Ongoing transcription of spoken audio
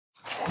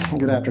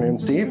Good afternoon,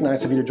 Steve.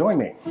 Nice of you to join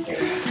me.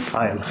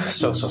 I am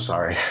so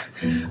sorry.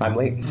 I'm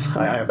late.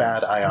 I am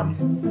bad.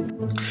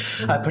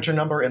 I put your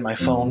number in my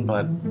phone,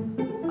 but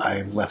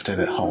I left it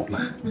at home.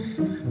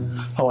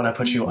 Oh, and I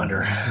put you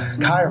under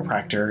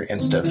chiropractor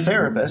instead of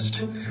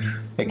therapist,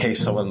 in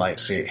case someone might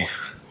see.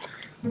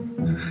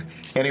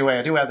 Anyway,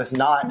 I do have this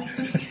knot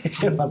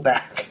in my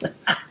back.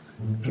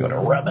 You want to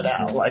rub it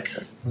out like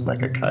a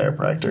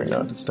chiropractor?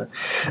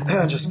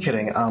 No, just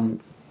kidding.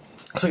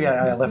 So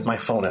yeah, I left my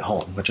phone at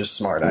home, which is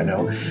smart, I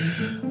know.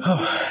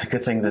 Oh,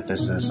 good thing that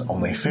this is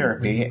only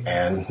therapy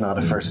and not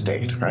a first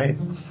date, right?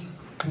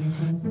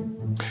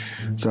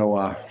 So,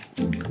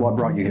 what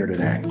brought you here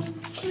today?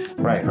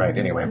 Right.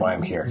 Anyway, why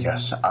I'm here,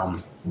 yes.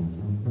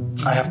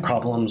 I have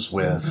problems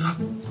with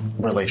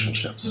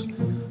relationships.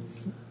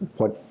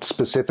 What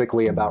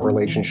specifically about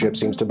relationships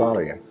seems to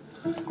bother you?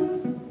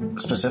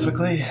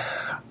 Specifically,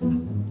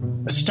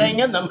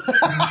 staying in them.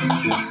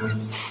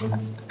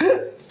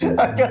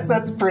 I guess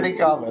that's pretty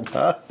common,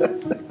 huh?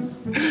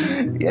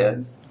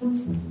 Yes.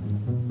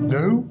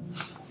 No?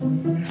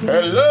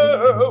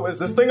 Hello? Is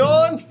this thing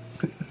on?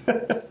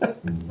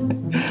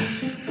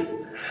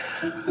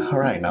 All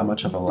right, not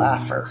much of a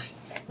laugher,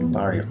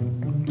 are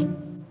you?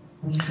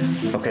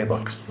 Okay,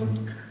 look.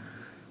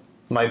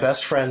 My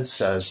best friend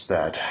says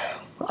that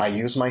I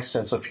use my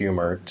sense of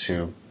humor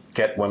to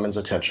get women's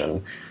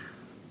attention,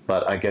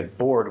 but I get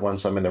bored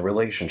once I'm in a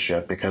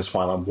relationship because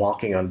while I'm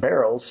walking on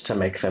barrels to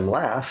make them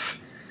laugh,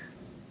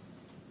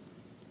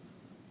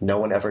 no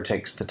one ever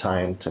takes the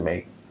time to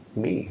make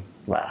me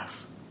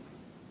laugh.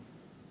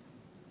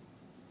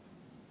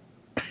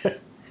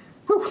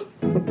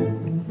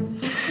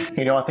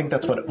 You know, I think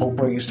that's what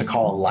Oprah used to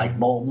call a light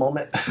bulb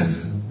moment.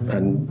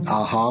 An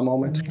aha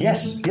moment?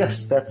 Yes,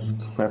 that's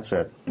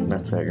it.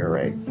 That's it, you're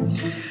right.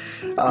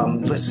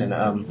 Listen,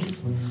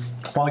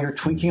 while you're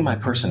tweaking my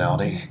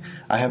personality,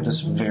 I have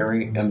this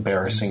very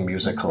embarrassing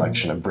music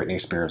collection of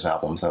Britney Spears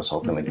albums that I was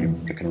hoping that you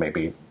can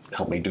maybe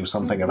help me do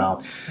something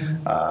about.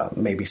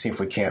 Maybe see if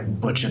we can't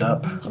butch it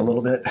up a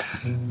little bit.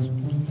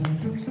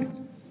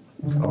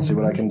 I'll see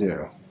what I can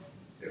do.